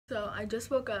So I just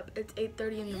woke up. It's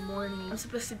 8:30 in the morning. I'm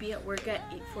supposed to be at work at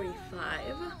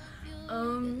 8:45.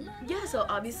 Yeah, so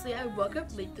obviously I woke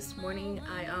up late this morning.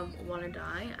 I want to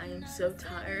die. I am so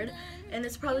tired, and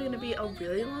it's probably gonna be a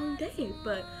really long day,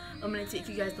 but I'm gonna take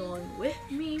you guys along with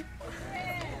me.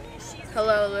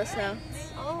 Hello, Alyssa.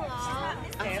 Hola.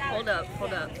 Okay, hold up.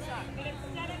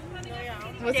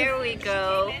 There we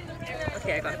go.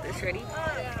 Okay, I got this. Ready?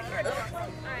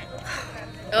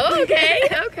 Oh,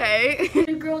 okay.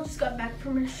 The girl just got back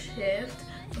from her shift.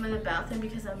 I'm in the bathroom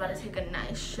because I'm about to take a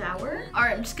nice shower.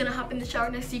 Alright, I'm just gonna hop in the shower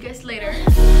and I'll see you guys later.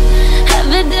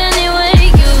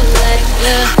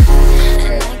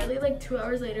 Literally like 2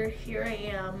 hours later, here I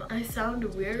am. I sound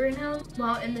weird right now.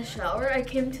 While in the shower, I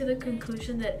came to the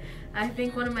conclusion that I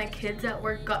think one of my kids at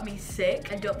work got me sick.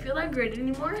 I don't feel that great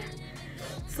anymore.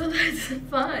 So that's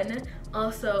fun.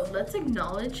 Also, let's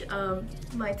acknowledge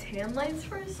my tan lines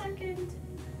for a second.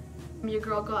 Your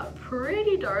girl got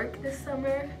pretty dark this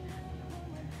summer.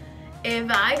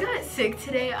 If I got sick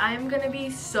today, I'm gonna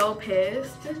be so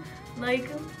pissed. Like,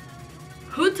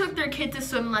 who took their kid to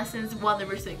swim lessons while they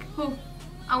were sick? Who?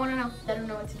 I wanna know. I don't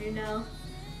know what to do now.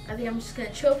 I think I'm just gonna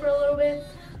chill for a little bit,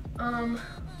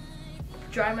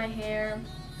 dry my hair,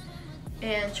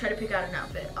 and try to pick out an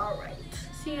outfit. All right,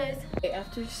 see you guys.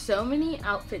 After so many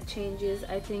outfit changes,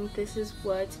 I think this is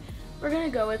what we're gonna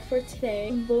go with for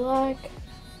today. Black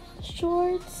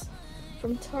shorts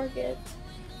from Target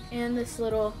and this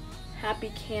little happy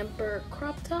camper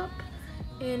crop top,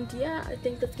 and yeah, I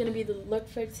think that's gonna be the look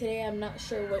for today. I'm not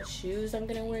sure what shoes I'm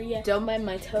gonna wear yet. Don't mind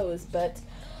my toes, but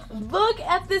look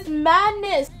at this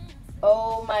madness.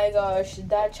 Oh my gosh,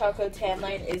 that chocolate tan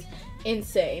line is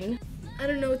insane. I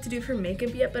don't know what to do for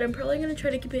makeup yet, but I'm probably gonna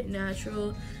try to keep it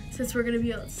natural since we're gonna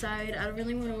be outside. I don't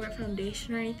really want to wear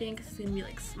foundation or anything because it's gonna be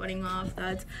like sweating off.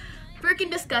 That's freaking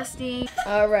disgusting.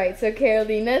 All right, so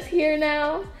Carolina's here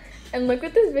now, and look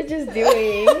what this bitch is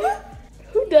doing.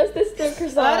 Who does this to a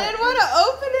croissant? I didn't want to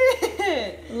open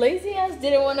it. Lazy ass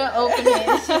didn't want to open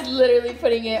it. She's literally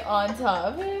putting it on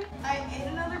top. I ate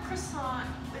another croissant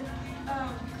with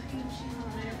cream cheese on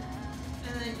it,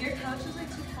 and then your couch is like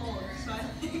too full, so I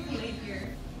laid here.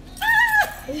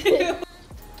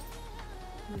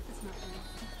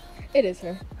 It is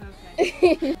her.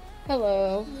 Okay.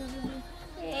 Hello.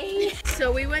 Hey.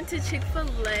 So we went to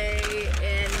Chick-fil-A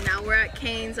and now we're at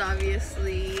Cane's,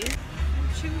 obviously.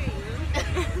 Chewing.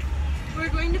 We're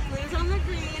going to Blues on the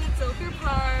Green at Silver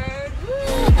Park.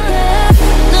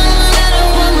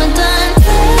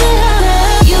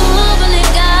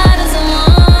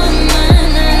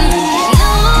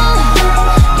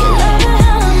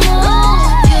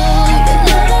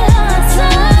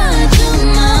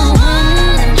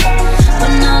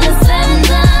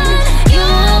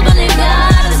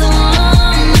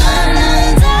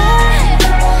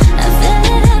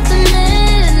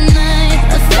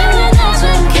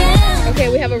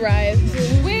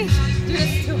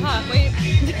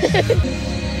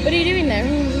 What are you doing there?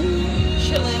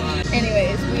 Chilling.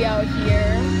 Anyways, we out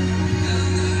here.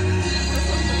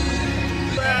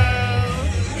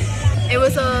 Bro. It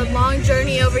was a long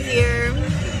journey over here.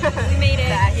 We made it.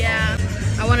 Yeah.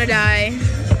 I want to die.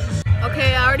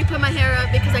 Okay, I already put my hair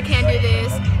up because I can't do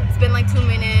this. It's been like 2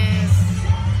 minutes.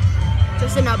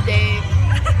 Just an update.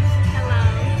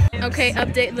 Hello. Okay,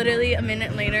 update literally a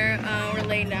minute later. We're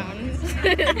laying down.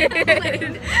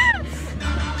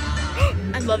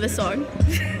 I love this song.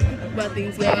 But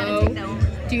things go.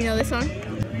 Do you know this song?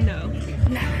 No.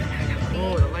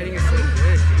 Oh, the lighting is so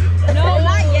good, dude. No,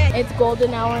 not yet. It's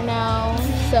golden hour now,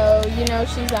 so you know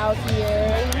she's out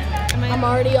here. I'm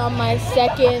already on my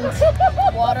second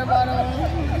water bottle.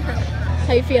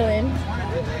 How you feeling?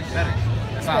 Better.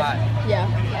 It's not hot. Yeah.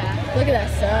 Look at that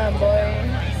sun, boy.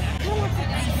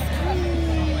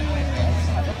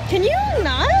 Can you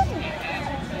not?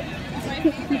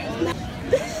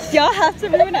 Y'all have to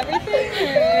ruin everything,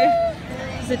 or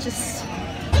is it just? I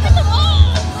don't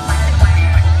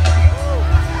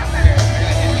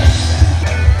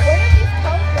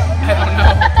know.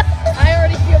 I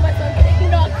already feel myself getting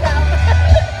knocked out.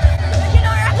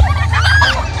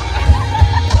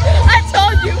 I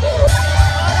told you.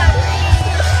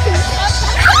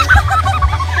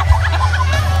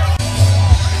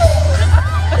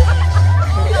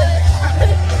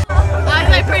 As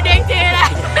I predicted, I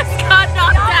just got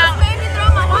knocked out. Made me throw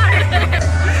my water.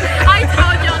 I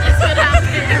told y'all this would happen.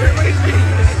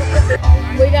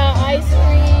 We got ice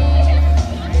cream.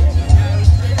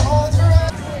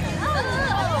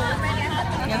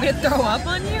 I'm gonna throw up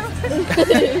on you.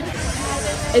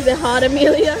 Is it hot,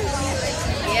 Amelia?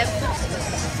 Yep.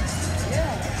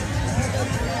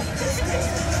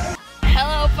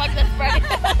 Hello, fuck the Sprite.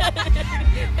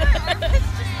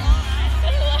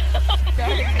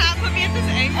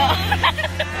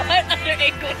 What under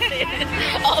ankle fit?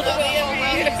 All the way over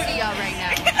here. I see y'all right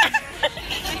now.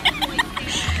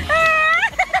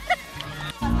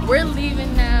 We're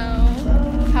leaving now.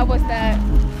 How was that?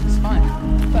 It's fun.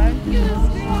 Fun? It was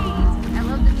great. I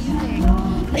love the music.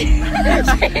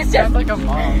 It's Sounds like a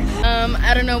mom.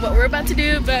 I don't know what we're about to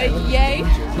do, but yay.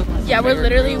 Yeah, we're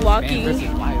literally walking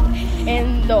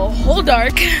in the whole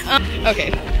dark.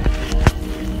 Okay.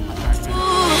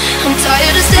 I'm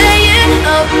tired of staying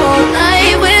up all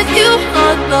night with you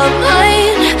on my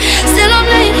mind. Still I'm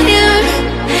laying here.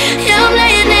 Yeah, I'm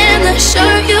laying in the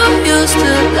shirt you used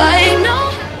to like. No.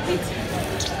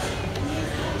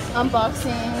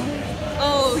 Unboxing.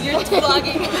 Oh, you're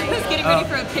vlogging. I was getting ready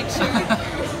for a picture.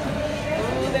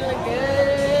 Ooh, they look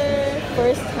good.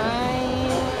 First time.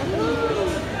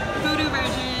 Voodoo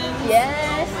version.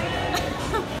 Yes.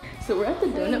 So we're at the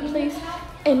donut place,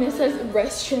 and it says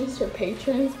restaurants for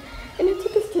patrons, and it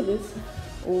took us to this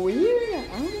weird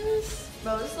house.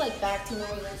 Bro, this is like back to when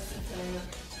we went to town.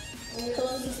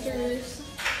 Hello, sisters.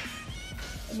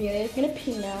 Amelia's gonna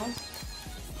pee now.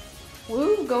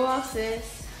 Woo, go off,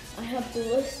 sis. I have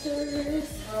blisters.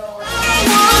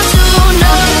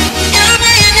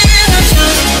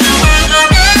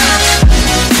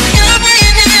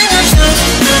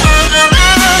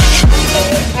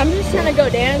 I'm just trying to go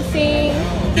dancing.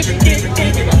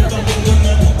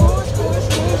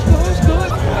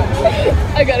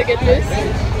 I gotta get this.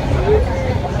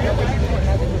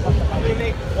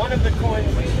 One of the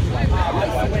coins.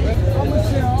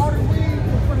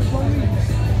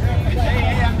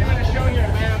 Hey, I'm doing a show here,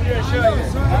 man. I'm doing a show here.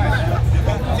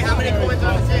 See how many coins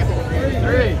on the table?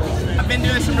 3. I've been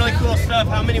doing some really cool stuff.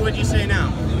 How many would you say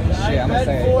now? Shit, I'm gonna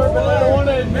say 4, but I don't want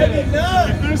to admit it. No,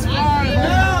 there's 5.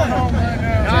 No,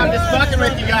 I'm just fucking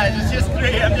with you guys. It's just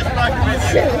 3. I'm just fucking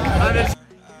with you.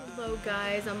 Hello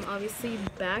guys, I'm obviously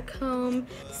back home.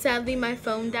 Sadly my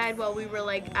phone died while we were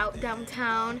like out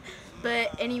downtown.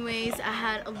 But anyways, I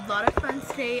had a lot of fun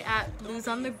today at Blues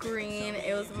on the Green.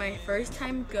 It was my first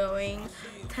time going.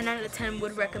 10 out of 10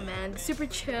 would recommend. Super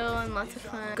chill and lots of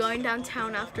fun. Going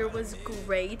downtown after was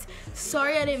great.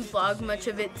 Sorry I didn't vlog much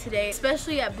of it today,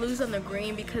 especially at Blues on the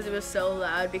Green because it was so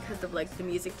loud because of like the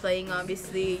music playing.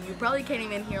 Obviously, you probably can't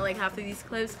even hear like half of these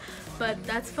clips, but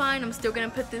that's fine. I'm still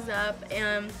gonna put this up.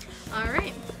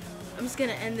 Alright. I'm just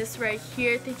gonna end this right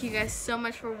here. Thank you guys so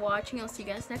much for watching. I'll see you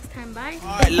guys next time. Bye.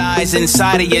 Heart lies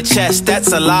inside of your chest,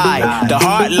 that's a lie. The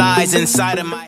heart lies inside of my